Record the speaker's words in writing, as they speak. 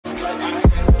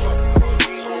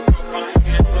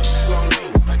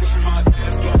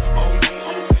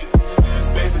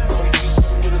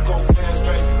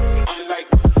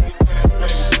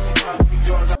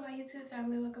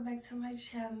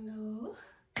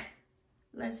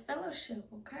let's fellowship,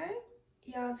 okay?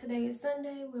 Y'all, today is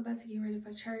Sunday. We're about to get ready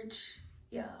for church.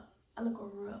 Yeah, I look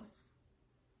rough.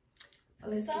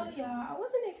 So y'all, I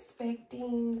wasn't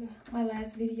expecting my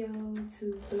last video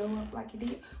to blow up like it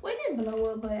did. Well, it didn't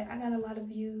blow up, but I got a lot of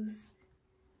views,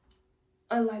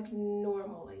 unlike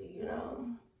normally, you know.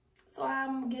 So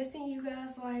I'm guessing you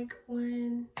guys like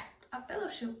when I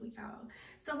fellowship with y'all.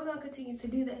 So we're gonna continue to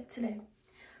do that today.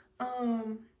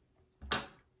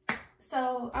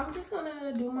 So I'm just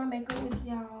gonna do my makeup with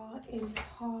y'all and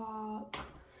talk.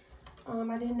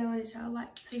 I didn't know that y'all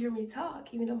like to hear me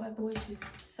talk, even though my voice is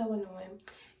so annoying.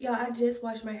 Y'all, I just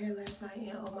washed my hair last night,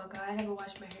 and oh my god, I haven't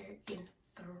washed my hair in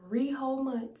 3 whole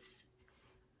months.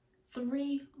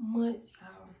 3 months,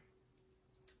 y'all.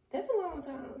 That's a long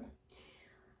time.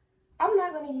 I'm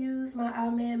not gonna use my Eye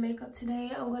Man makeup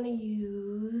today. I'm gonna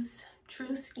use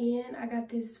True Skin. I got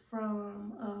this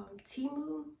from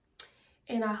Temu,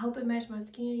 and I hope it matches my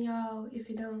skin, y'all. If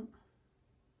it don't,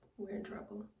 we're in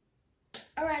trouble.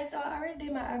 Alright, so I already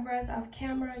did my eyebrows off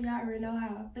camera. Y'all already know how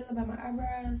I feel about my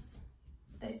eyebrows.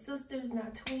 They sisters,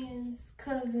 not twins.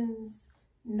 Cousins,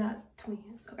 not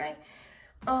twins, okay?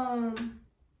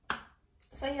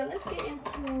 So yeah, let's get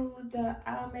into the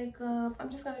eye makeup. I'm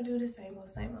just gonna do the same old,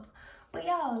 same old. But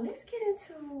y'all, let's get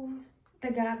into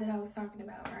the guy that I was talking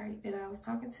about, right? That I was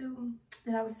talking to,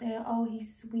 that I was saying, oh,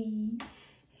 he's sweet.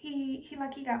 He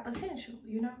got potential,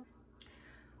 you know?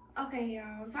 Okay,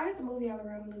 y'all, so I have to move y'all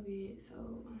around a little bit, so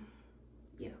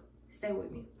yeah, stay with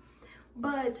me.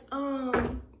 But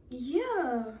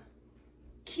yeah,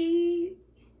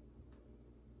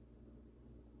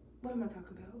 what am I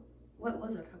talking about? What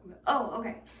was I talking about? Oh,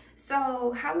 okay.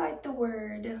 So highlight the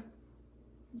word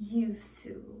used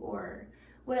to, or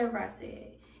whatever I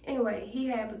said. Anyway, he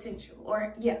had potential,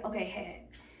 or yeah, okay, had.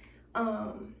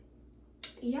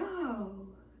 Y'all,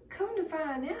 come to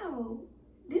find out,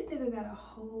 this nigga got a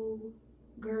whole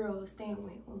girl staying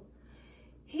with him.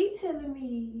 He telling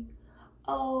me,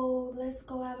 oh, let's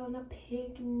go out on a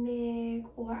picnic,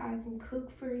 or I can cook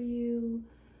for you,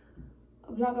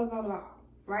 blah, blah, blah, blah,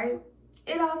 right?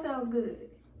 It all sounds good.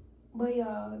 But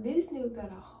y'all, this nigga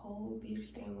got a whole bitch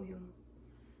staying with him.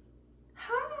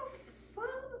 How the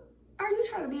fuck are you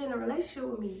trying to be in a relationship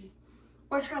with me,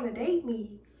 or trying to date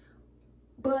me,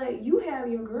 but you have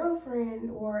your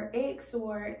girlfriend or ex,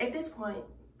 or at this point,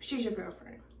 she's your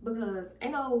girlfriend? Because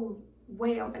ain't no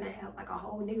way I'm gonna have like a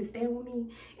whole nigga staying with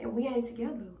me and we ain't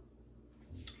together.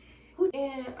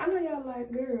 And I know y'all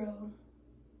like, girl,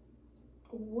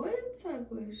 what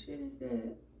type of shit is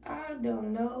that? I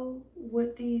don't know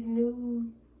what these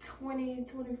new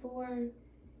 2024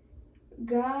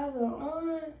 guys are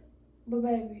on, but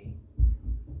baby,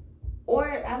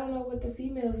 or I don't know what the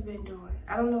females been doing.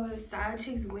 I don't know if side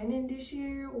chicks winning this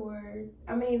year, or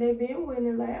I mean, they've been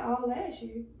winning like all last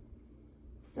year.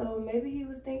 So maybe he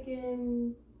was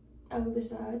thinking I was a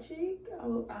side chick. I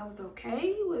was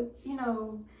okay with, you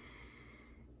know,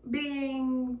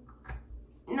 being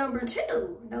number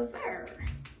 2. No sir,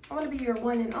 I want to be your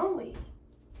one and only.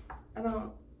 I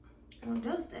don't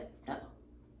do that, no.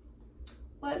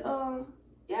 But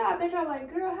yeah, I bet y'all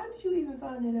like, girl, how did you even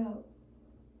find it out?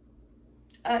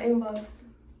 I inboxed.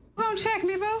 Who gonna check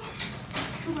me, boo?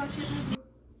 Who gonna check me,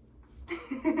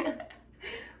 boo?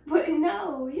 But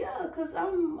no, yeah, cause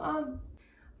I'm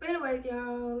but anyways,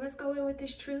 y'all, let's go in with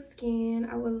this True Skin.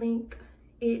 I will link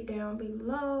it down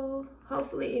below.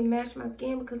 Hopefully it matched my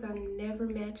skin, because I never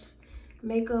matched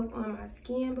makeup on my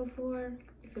skin before.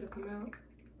 If it'll come out.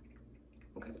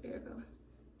 Okay, there it go.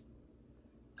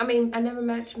 I mean, I never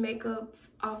matched makeup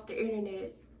off the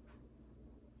internet.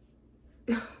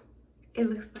 It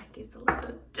looks like it's a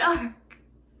little dark.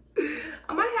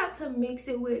 I might have to mix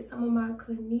it with some of my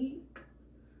Clinique.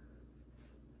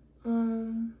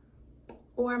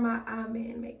 Or my Eye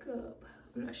Man makeup.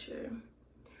 I'm not sure.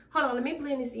 Hold on, let me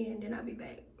blend this in, then I'll be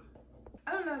back.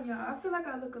 I don't know, y'all. I feel like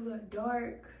I look a little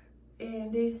dark,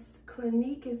 and this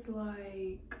Clinique is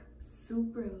like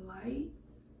super light.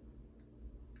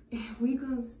 We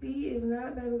gonna see. If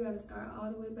not, baby, we gotta start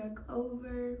all the way back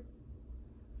over.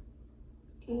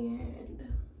 And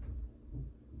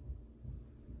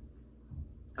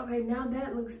okay, now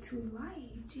that looks too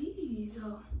light. Jeez.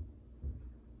 Oh.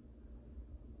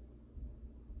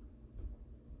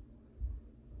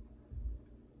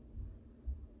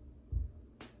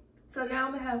 So now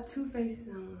I'm gonna have 2 faces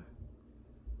on.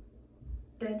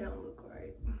 That don't look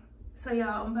right. So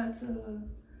y'all, I'm about to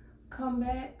come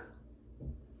back,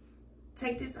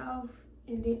 take this off,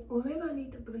 and then, or maybe I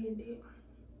need to blend it.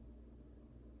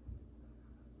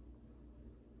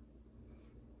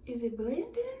 Is it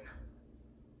blending?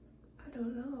 I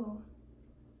don't know.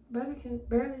 Baby can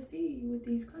barely see with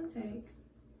these contacts.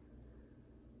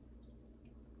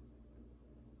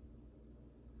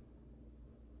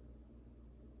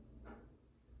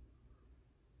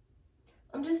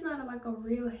 I'm just not like a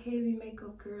real heavy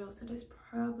makeup girl, so that's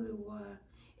probably why.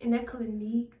 And that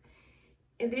Clinique,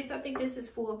 and this, I think this is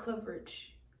full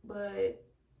coverage, but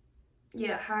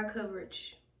yeah, high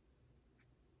coverage.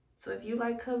 So if you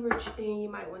like coverage, then you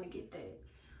might want to get that.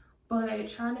 But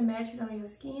trying to match it on your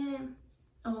skin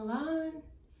online,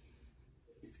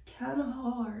 it's kind of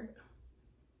hard.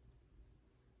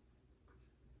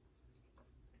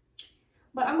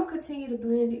 But I'm gonna continue to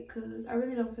blend it because I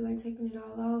really don't feel like taking it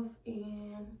all off,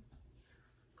 and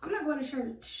I'm not going to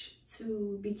church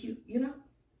to be cute, you know?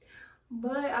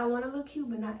 But I want to look cute,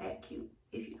 but not act cute,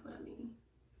 if you know what I mean.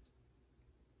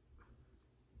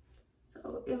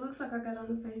 So it looks like I got on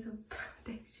the face of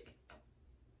foundation.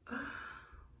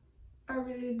 I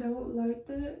really don't like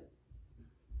that,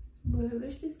 but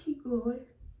let's just keep going.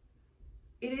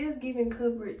 It is giving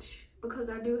coverage because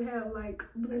I do have like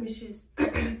blemishes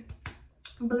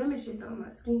blemishes on my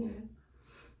skin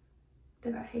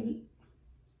that I hate.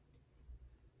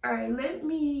 All right, let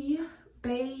me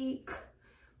bake,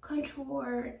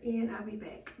 contour, and I'll be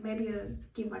back. Maybe I'll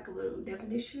give like a little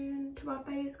definition to my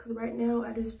face because right now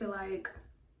I just feel like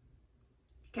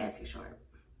casket sharp.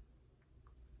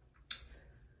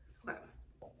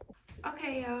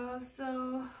 Okay, y'all,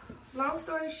 so long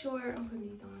story short, I'm putting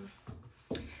these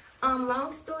on.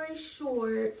 Long story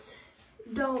short,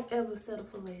 don't ever settle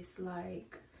for less.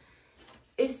 Like,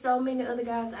 it's so many other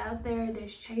guys out there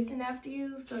that's chasing after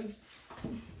you, so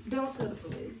don't settle for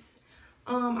less.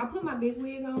 I put my big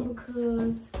wig on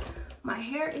because my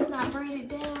hair is not braided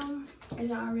down, as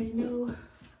y'all already know.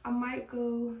 I might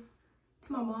go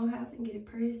to my mom's house and get it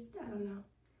pressed. I don't know,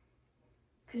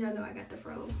 because y'all know I got the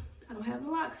fro. I don't have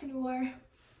the locks anymore.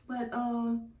 But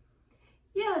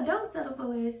yeah, don't settle for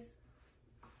less.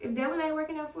 If that one ain't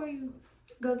working out for you,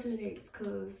 go to the next.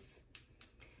 Cause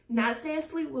not saying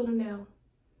sleep with them now.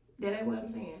 That ain't what I'm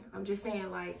saying. I'm just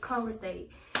saying like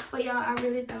conversate. But y'all, I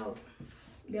really thought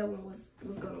that one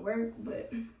was gonna work.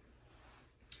 But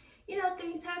you know,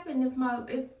 things happen.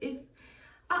 If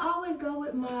I always go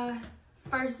with my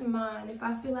first in mind. If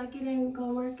I feel like it ain't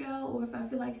gonna work out, or if I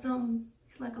feel like something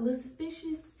is like a little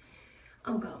suspicious,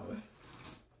 I'm gone.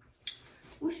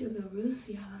 We should have been rough,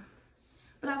 y'all.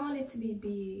 But I want it to be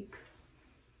big.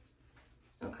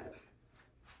 Okay.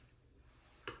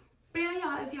 But yeah,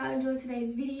 y'all, if y'all enjoyed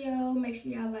today's video, make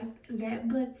sure y'all like that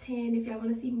button if y'all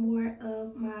want to see more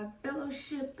of my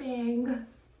fellowshipping.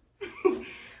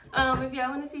 If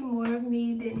y'all want to see more of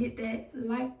me, then hit that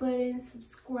like button,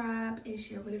 subscribe, and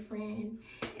share with a friend.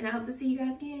 And I hope to see you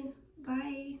guys again.